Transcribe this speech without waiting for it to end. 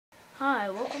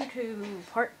Hi, welcome to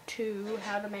part 2,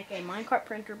 how to make a minecart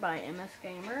printer by MS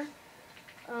Gamer.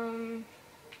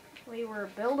 We were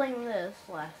building this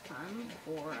last time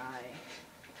before I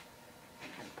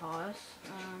had to pause.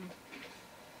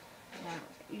 Yeah,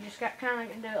 you just got kind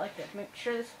of do it like this. Make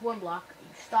sure this is one block.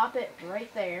 You stop it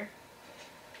right there,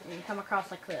 and you come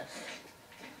across like this.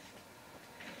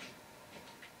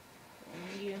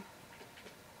 And you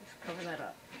just cover that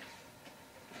up.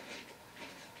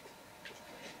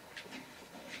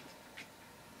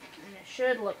 And it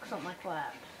should look something like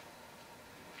that.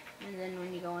 And then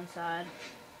when you go inside,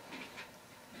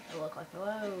 it'll look like,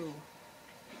 whoa,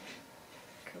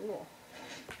 cool.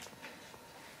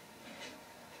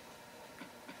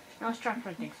 Now let's try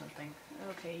printing something.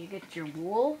 Okay, you get your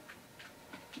wool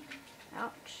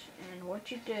out, and what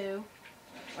you do,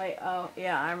 wait, oh,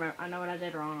 yeah, I know what I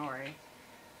did wrong already.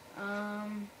 Let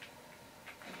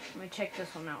me check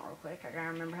this one out real quick. I gotta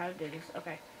remember how to do this.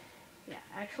 Okay. Yeah,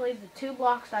 actually, the 2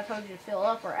 blocks I told you to fill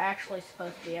up are actually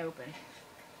supposed to be open.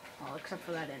 Well, except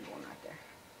for that end one right there.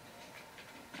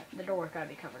 The door's gotta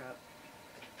be covered up.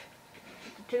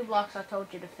 The 2 blocks I told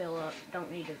you to fill up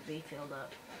don't need to be filled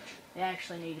up. They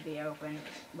actually need to be open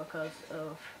because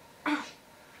of...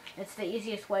 it's the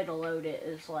easiest way to load it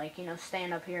is, like, you know,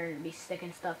 stand up here and be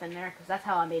sticking stuff in there, because that's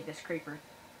how I made this creeper.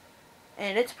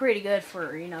 And it's pretty good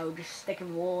for, you know, just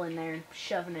sticking wool in there and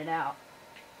shoving it out.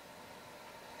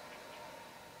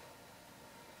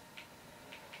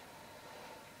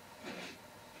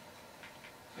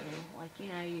 So, like, you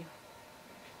know, you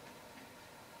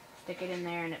stick it in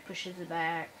there and it pushes it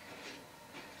back.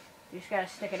 You just gotta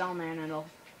stick it on there and it'll,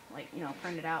 like, you know,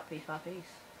 print it out piece by piece.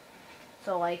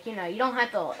 So, like, you know, you don't have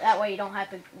to, that way you don't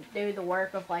have to do the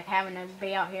work of, like, having to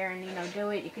be out here and, you know, do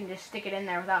it. You can just stick it in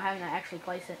there without having to actually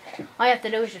place it. All you have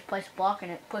to do is just place a block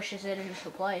and it pushes it into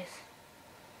place.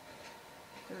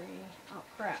 3, oh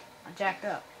crap, I jacked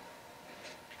up.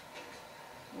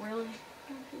 Really? 1,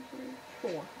 2,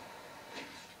 3, 4.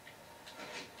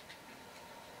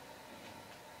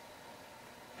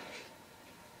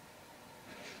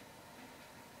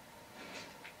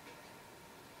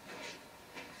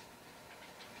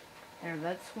 There,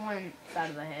 that's one side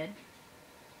of the head.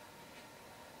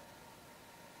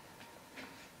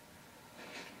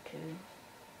 2,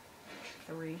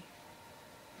 3,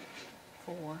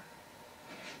 4.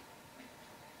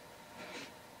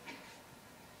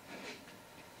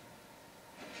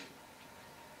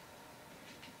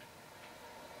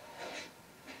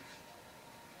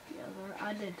 The other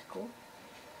identical.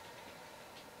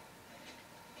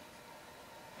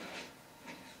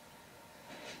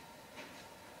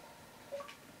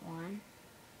 1,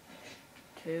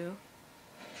 2,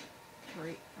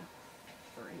 3,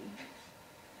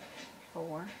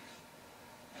 4.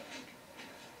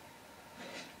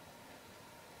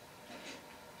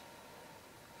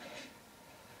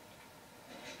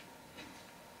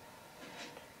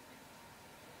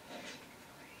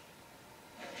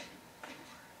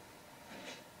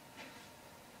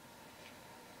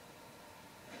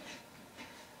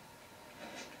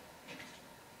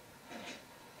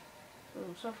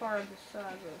 So far the sides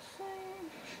are the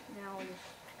same. Now we just...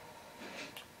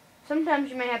 sometimes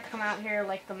you may have to come out here,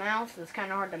 like the mouse is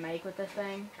kind of hard to make with this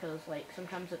thing, because like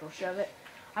sometimes it'll shove it.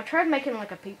 I tried making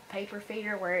like a paper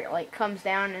feeder where it like comes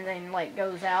down and then like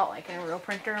goes out like in a real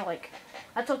printer. Like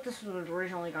that's what this was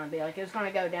originally going to be. Like it was going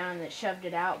to go down and it shoved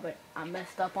it out, but I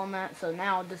messed up on that. So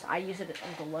now I use it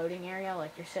as a loading area.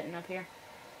 Like you're sitting up here,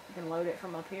 you can load it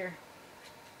from up here.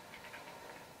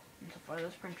 And so far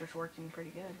this printer's working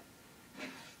pretty good.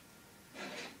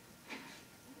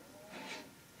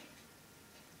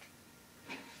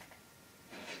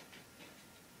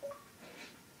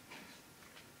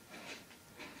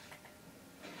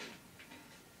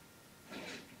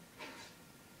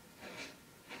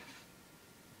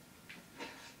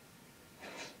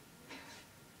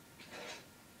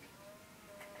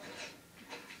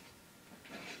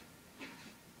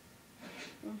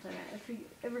 One second. If you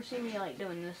ever see me like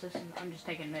doing this, I'm just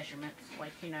taking measurements.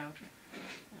 Like, you know,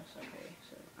 that's okay.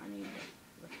 So I need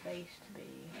the face to be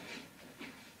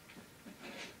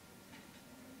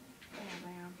bam,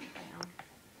 bam, bam,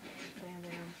 bam,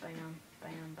 bam, bam,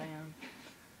 bam, bam,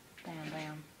 bam, bam,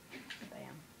 bam,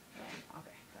 bam.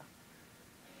 Okay, so.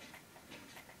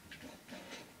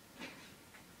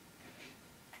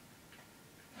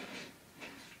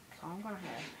 So I'm gonna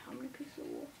have how many pieces of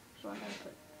wool? So I gotta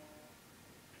put.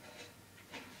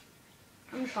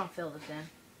 I'm just gonna fill this in.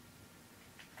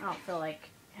 I don't feel like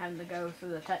having to go through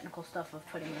the technical stuff of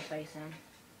putting the face in.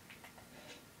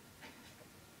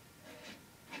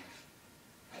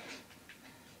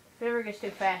 If it ever gets too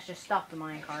fast, just stop the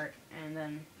minecart and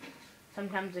then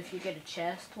Sometimes if you get a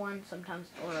chest one, sometimes,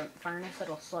 or a furnace,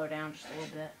 it'll slow down just a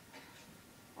little bit.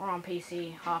 Or on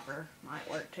PC, Hopper might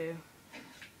work too.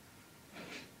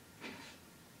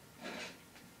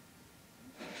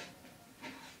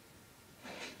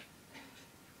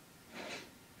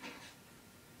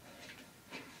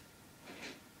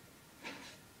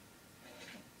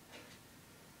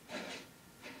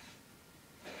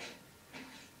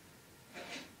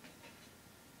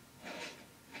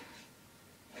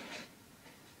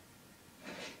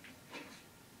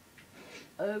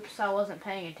 Oops, I wasn't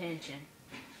paying attention.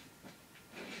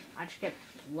 I just kept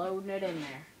loading it in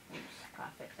there. Oops,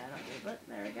 gotta fix that up a little bit.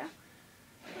 There we go.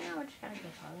 Now we just gotta get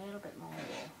a little bit more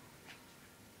wool.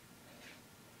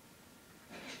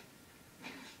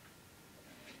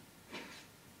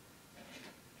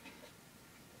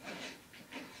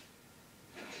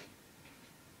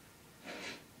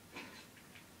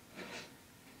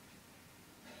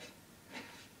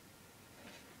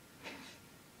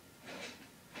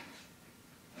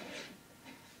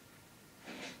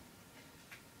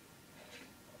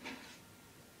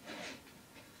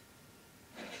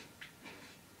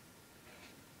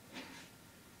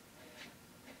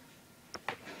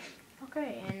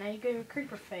 Okay, and now you get your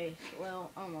creeper face.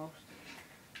 Well, almost.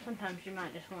 Sometimes you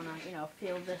might just want to,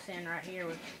 fill this in right here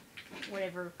with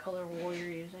whatever color wool you're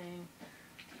using.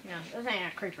 This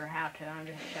ain't a creeper how-to. I'm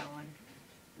just showing,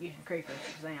 using creeper as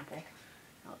an example.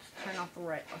 Now let's turn off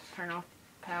let's turn off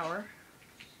power.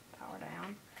 Power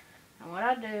down. And what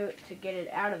I do to get it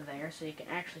out of there so you can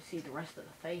actually see the rest of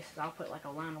the face is I'll put like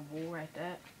a line of wool right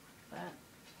there. That.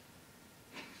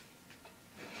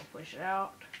 I'll push it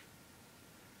out.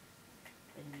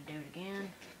 Then you do it again.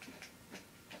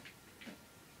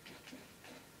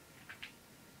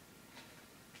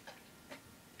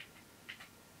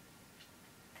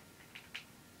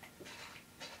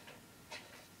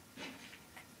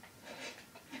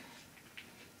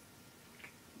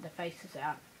 The face is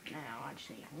out. Now I just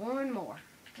need one more.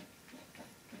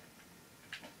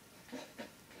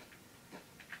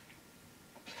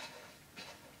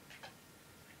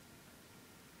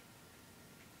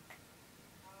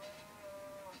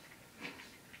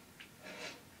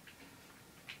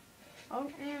 Oh,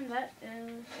 and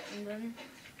then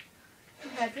you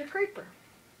have your creeper.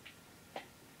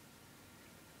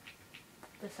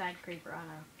 The side creeper, I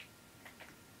know.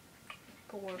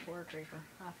 Poor creeper.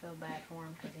 I feel bad for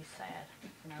him because he's sad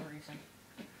for no reason.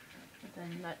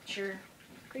 Then that's your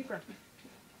creeper.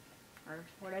 Or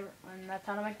whatever. And that's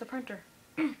how to make the printer.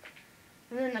 And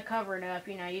then to cover it up,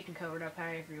 you can cover it up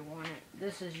however you want it.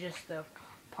 This is just the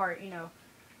part,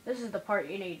 this is the part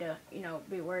you need to,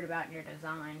 be worried about in your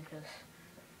design, because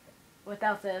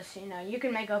without this, you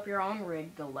can make up your own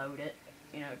rig to load it,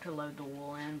 to load the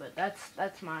wool in, but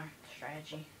that's my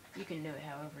strategy. You can do it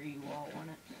however you all want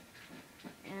it.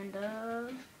 And,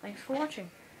 thanks for watching.